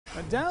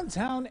A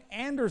downtown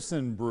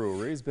Anderson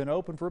brewery has been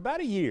open for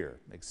about a year.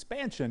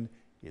 Expansion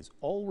is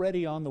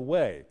already on the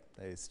way.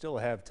 They still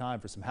have time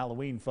for some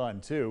Halloween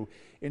fun, too.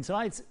 In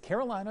tonight's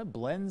Carolina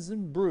Blends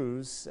and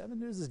Brews, 7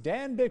 News'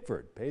 Dan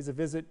Bickford pays a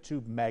visit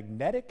to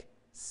Magnetic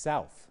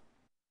South.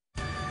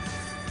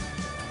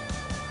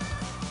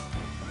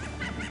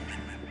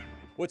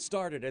 What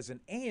started as an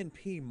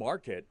A&P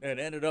market and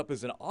ended up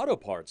as an auto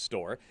parts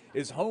store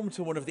is home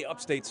to one of the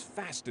upstate's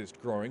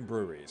fastest growing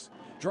breweries.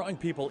 Drawing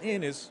people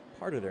in is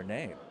part of their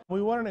name.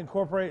 We wanted to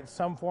incorporate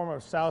some form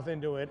of South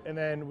into it, and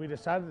then we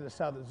decided the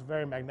South is a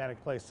very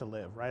magnetic place to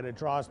live, right? It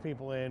draws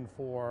people in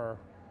for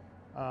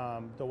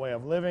the way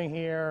of living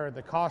here,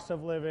 the cost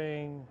of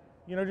living,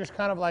 just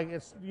kind of like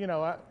it's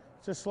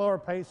a slower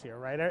pace here,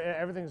 right?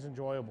 Everything's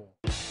enjoyable.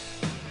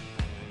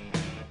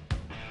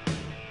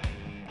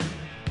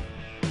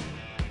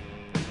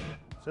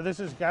 So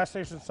this is gas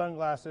station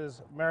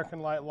sunglasses,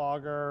 American light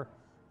lager,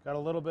 got a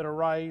little bit of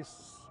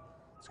rice.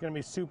 It's gonna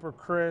be super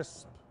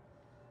crisp,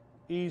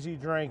 easy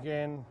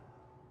drinking.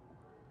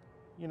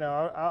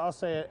 I'll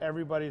say it,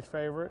 everybody's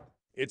favorite.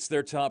 It's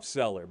their top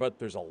seller, but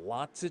there's a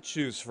lot to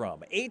choose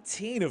from.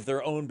 18 of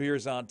their own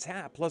beers on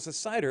tap, plus a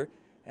cider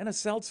and a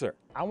seltzer.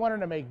 I wanted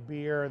to make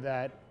beer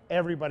that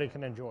everybody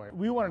can enjoy.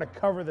 We wanted to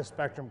cover the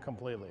spectrum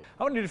completely.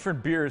 How many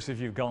different beers have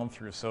you gone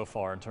through so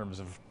far in terms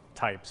of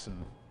types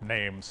and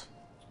names?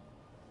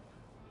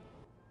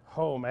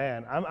 Oh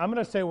man, I'm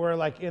gonna say we're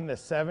like in the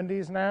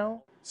 70s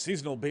now.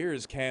 Seasonal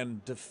beers can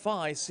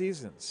defy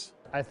seasons.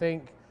 I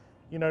think,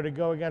 to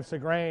go against the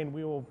grain,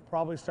 we will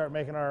probably start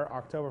making our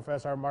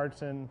Oktoberfest, our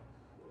Marzen,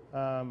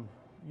 a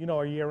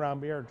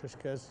year-round beer, just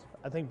because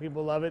I think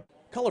people love it.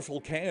 Colorful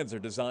cans are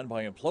designed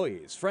by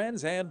employees,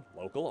 friends, and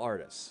local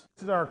artists.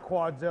 This is our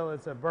Quadzilla.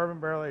 It's a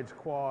bourbon barrel-aged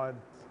quad.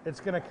 It's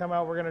gonna come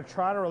out. We're gonna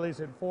try to release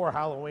it for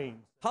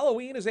Halloween.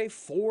 Halloween is a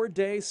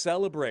 4-day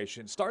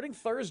celebration starting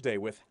Thursday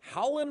with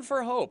Howlin'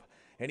 for Hope,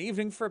 an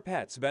evening for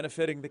pets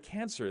benefiting the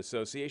Cancer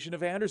Association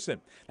of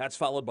Anderson. That's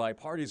followed by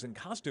parties and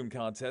costume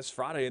contests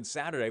Friday and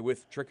Saturday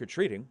with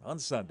trick-or-treating on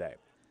Sunday.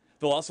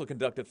 They'll also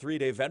conduct a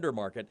 3-day vendor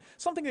market,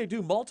 something they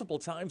do multiple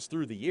times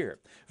through the year.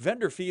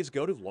 Vendor fees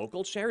go to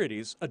local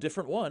charities, a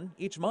different one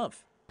each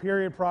month.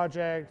 Period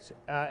Project,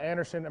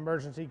 Anderson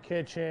Emergency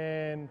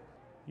Kitchen,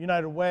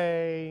 United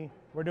Way.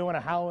 We're doing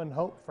a Howlin'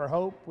 for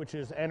Hope, which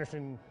is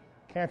Anderson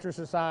Cancer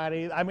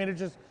Society. I mean, it's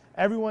just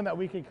everyone that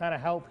we can kind of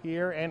help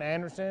here in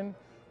Anderson.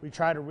 We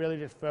try to really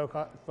just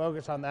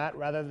focus on that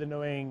rather than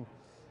doing,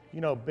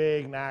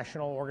 big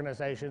national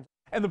organizations.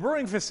 And the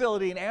brewing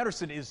facility in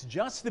Anderson is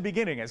just the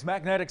beginning, as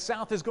Magnetic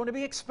South is going to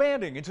be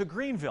expanding into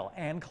Greenville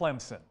and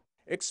Clemson.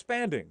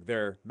 Expanding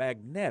their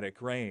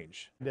magnetic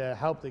range. To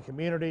help the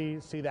community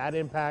see that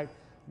impact,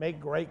 make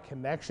great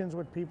connections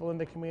with people in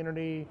the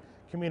community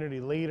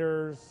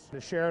leaders, to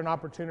share an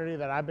opportunity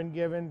that I've been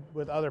given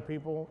with other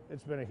people.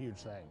 It's been a huge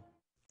thing.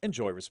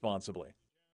 Enjoy responsibly.